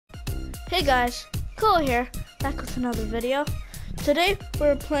Hey guys, Cole here, back with another video. Today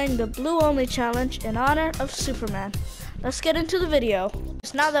we're playing the Blue Only Challenge in honor of Superman. Let's get into the video.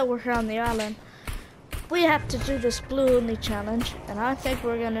 Now that we're here on the island, we have to do this Blue Only Challenge, and I think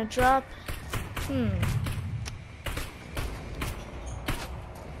we're gonna drop,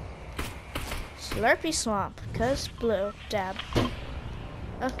 Slurpy Swamp, cause blue, dab.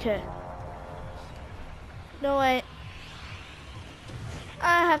 Okay. No wait.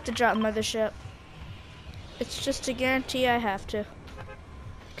 I have to drop Mothership. It's just a guarantee I have to.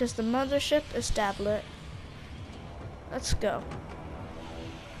 Because the Mothership is tablet. Let's go.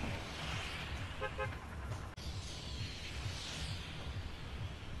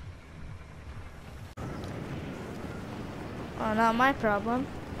 Oh, not my problem.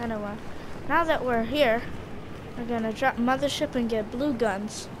 Anyway, now that we're here, we're gonna drop Mothership and get blue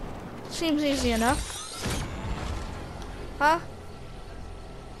guns. Seems easy enough. Huh?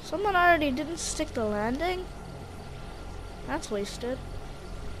 Someone already didn't stick the landing? That's wasted.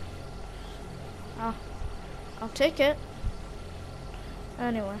 Oh, I'll take it.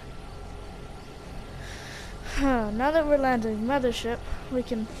 Anyway. Now that we're landing Mothership, we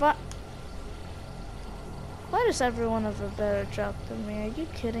can Why does everyone have a better drop than me? Are you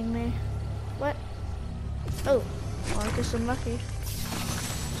kidding me? What? Oh, well, I guess I'm lucky.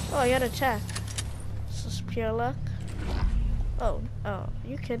 Oh, I got attacked. This is pure luck. Oh, are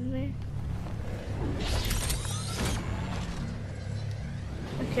you kidding me?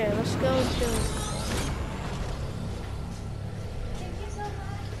 Okay, let's go to...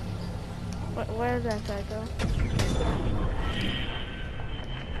 Where did that guy go?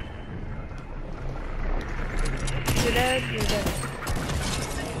 You're dead, you're dead.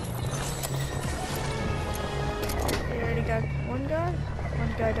 We already got one guy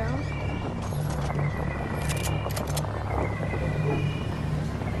down.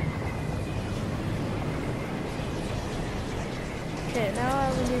 Okay, now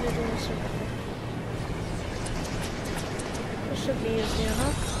all we need to do is survive. This should be easy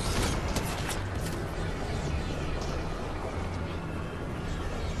enough.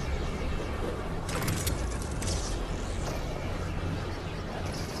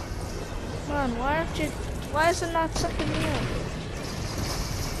 Come on, why is it not sucking me up?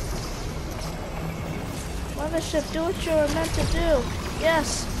 Mothership, do what you were meant to do.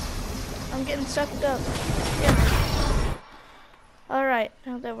 Yes, I'm getting sucked up. Yeah. Alright,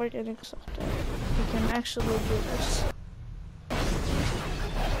 now that we're getting sucked up, we can actually do this.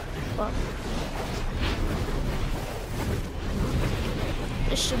 Well,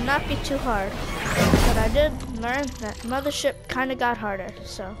 this should not be too hard, but I did learn that Mothership kind of got harder,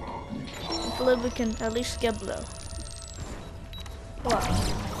 so hopefully we can at least get blue. Wow.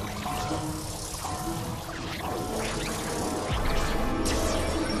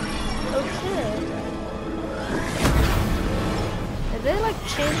 Okay. Did they like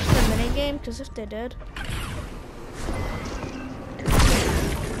change the minigame? Because if they did.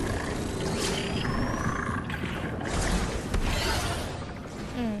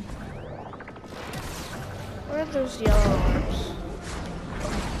 Where are those yellow orbs?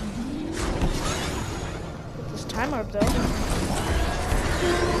 Get this time orb though.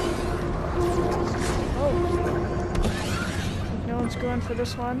 Oh. No one's going for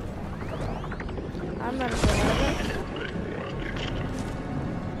this one. I'm not afraid of it.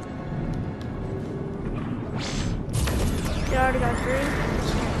 They already got green.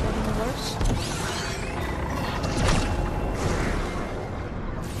 It's not getting worse.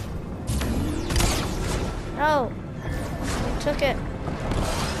 No! I took it.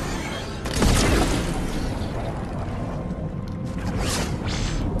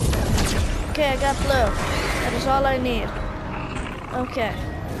 Okay, I got blue. That is all I need. Okay.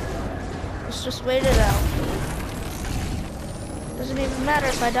 Let's just wait it out. Doesn't even matter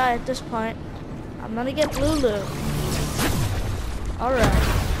if I die at this point. I'm gonna get blue loot. Alright.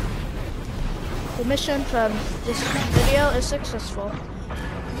 The mission from this video is successful.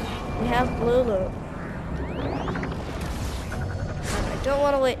 We have blue loot. And I don't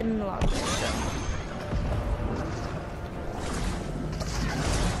want to wait any longer.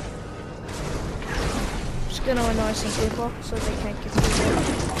 Just gonna annoy some people so they can't get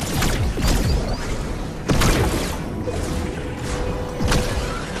through.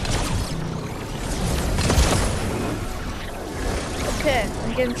 Okay,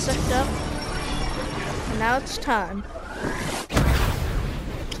 I'm getting sucked up, and now it's time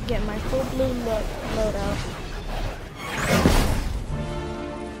to get my full blue load out.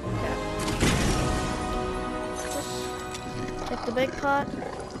 Okay. Just take the big pot,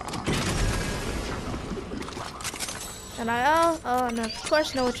 And oh, and of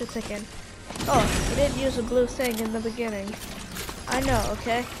course know what you're thinking. Oh, you didn't use a blue thing in the beginning. I know,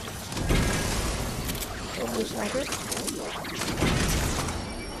 okay? Oh, blue sniper.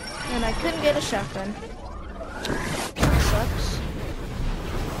 And I couldn't get a shotgun. That sucks.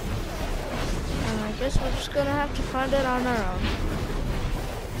 And I guess we're just gonna have to find it on our own.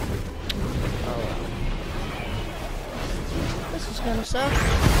 Oh well. This is gonna suck.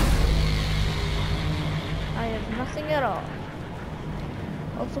 I have nothing at all.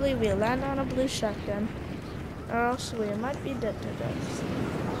 Hopefully we land on a blue shotgun, or else we might be dead to death.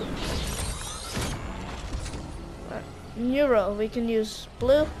 New role, we can use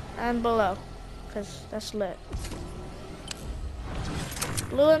blue and below, because that's lit.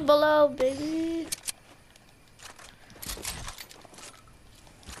 Blue and below, baby.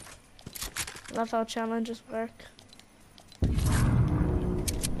 Love how challenges work.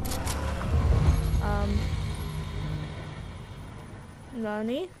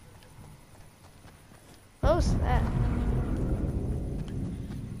 Nani? What was that?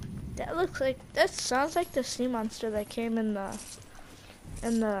 That looks like, that sounds like the sea monster that came in the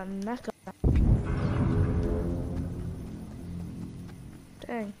mecha.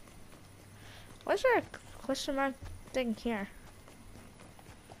 Dang. What's there a question mark thing here?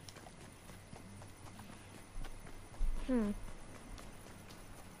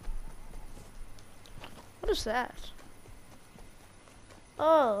 What is that?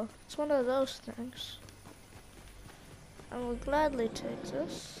 Oh, it's one of those things. I will gladly take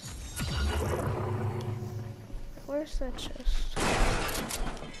this. Where's that chest?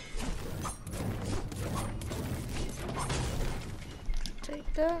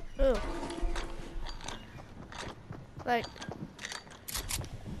 Take that. Ooh. Like.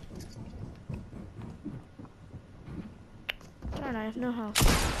 Darn, I have no health.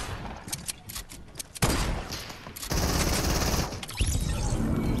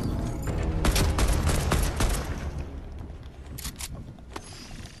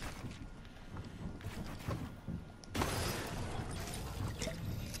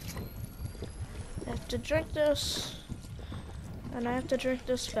 To drink this, and I have to drink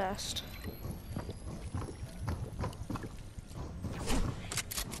this fast.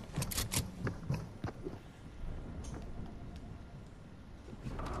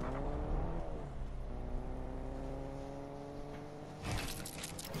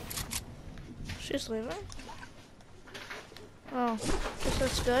 She's leaving. Oh, guess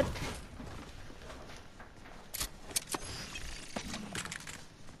that's good.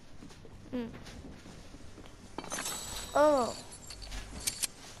 Oh.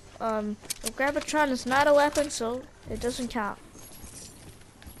 The Gravitron is not a weapon, so it doesn't count.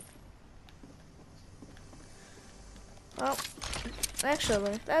 Well,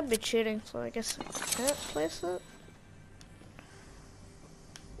 actually, that'd be cheating, so I guess I can't place it.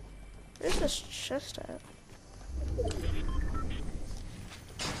 Where's this chest at?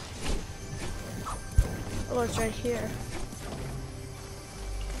 Oh, it's right here.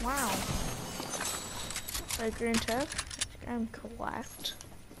 Wow. Green tag. I'm collect.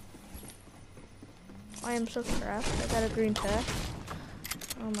 I am so crap. I got a green tag.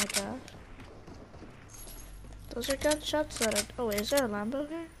 Oh my god. Those are gunshots that are. Oh, wait, is there a Lambo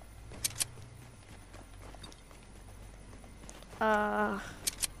here? I'm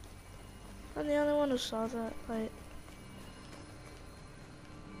the only one who saw that light.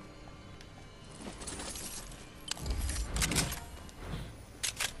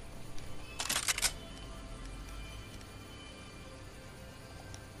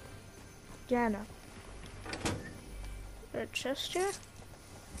 Yeah, no. Is there a chest here?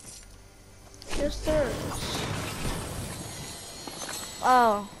 Yes, there is.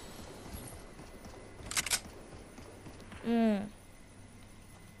 Oh.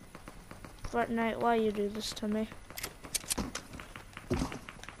 Fortnite, why you do this to me?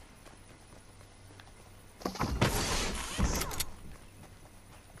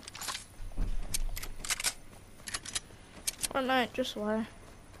 Fortnite, just why?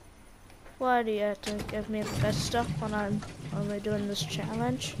 Why do you have to give me the best stuff when I'm only doing this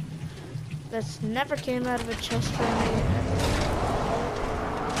challenge? That's never came out of a chest for me.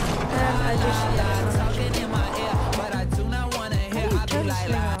 And I just talking in my ear, but I do not want to hear. I'll be like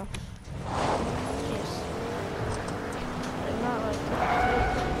that. Jeez. Not like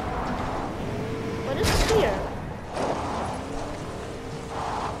that. What is here?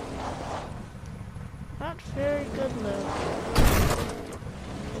 Not very good loot.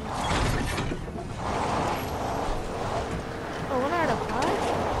 Oh, 1 out of 5?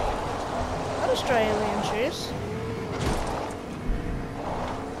 I'll destroy alien trees.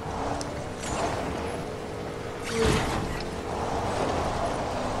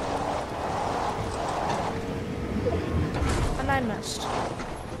 I missed.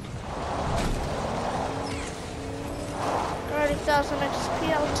 30,000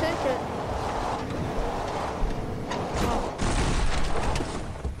 XP, I'll take it. Oh.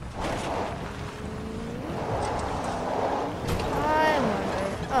 I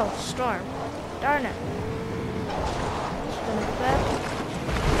wonder. Oh, storm. Darn it. It's gonna be bad.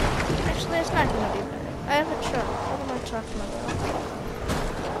 Actually, it's not gonna be bad. I have a truck. What am I talking about?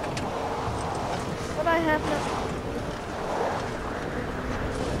 What I have no.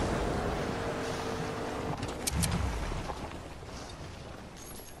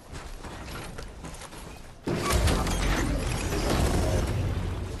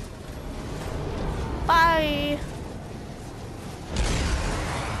 Bye.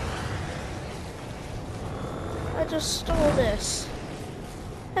 I just stole this.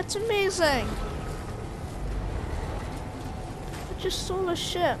 That's amazing. I just stole a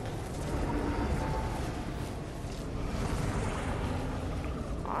ship.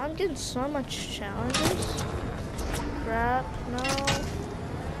 Oh, I'm getting so much challenges. Crap, no.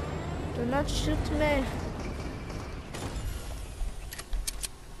 Do not shoot me.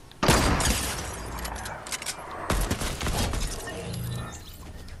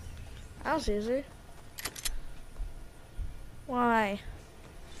 That was easy. Why?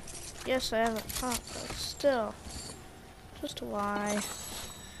 Yes, I have a pop, but still. Just why?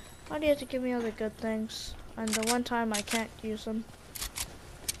 Why do you have to give me all the good things? And the one time I can't use them.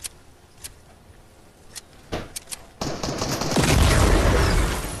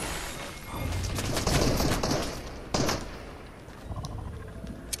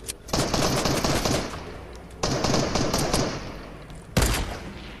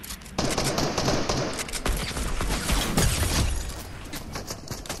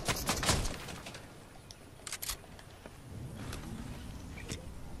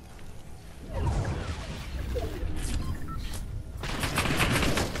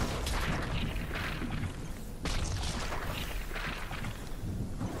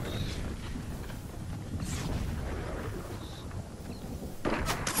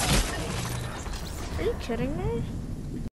 Are you kidding me?